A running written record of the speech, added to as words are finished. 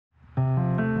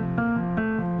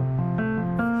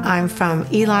I'm from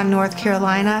Elon, North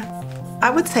Carolina. I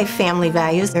would say family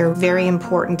values are very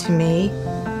important to me.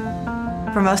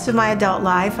 For most of my adult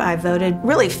life, I voted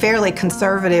really fairly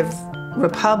conservative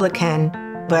Republican,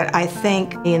 but I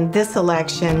think in this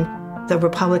election, the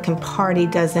Republican Party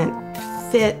doesn't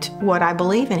fit what I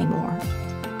believe anymore.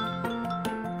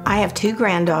 I have 2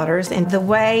 granddaughters, and the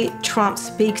way Trump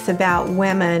speaks about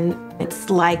women, it's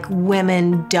like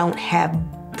women don't have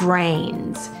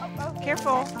brains.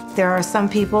 Careful. There are some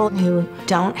people who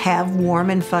don't have warm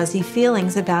and fuzzy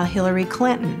feelings about Hillary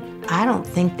Clinton. I don't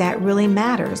think that really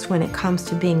matters when it comes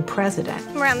to being president.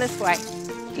 Come around this way.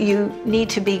 You need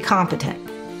to be competent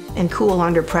and cool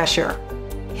under pressure.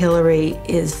 Hillary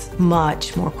is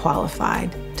much more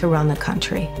qualified to run the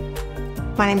country.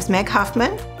 My name's Meg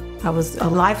Huffman. I was a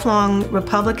lifelong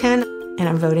Republican, and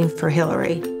I'm voting for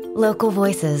Hillary. Local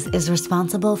Voices is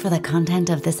responsible for the content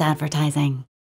of this advertising.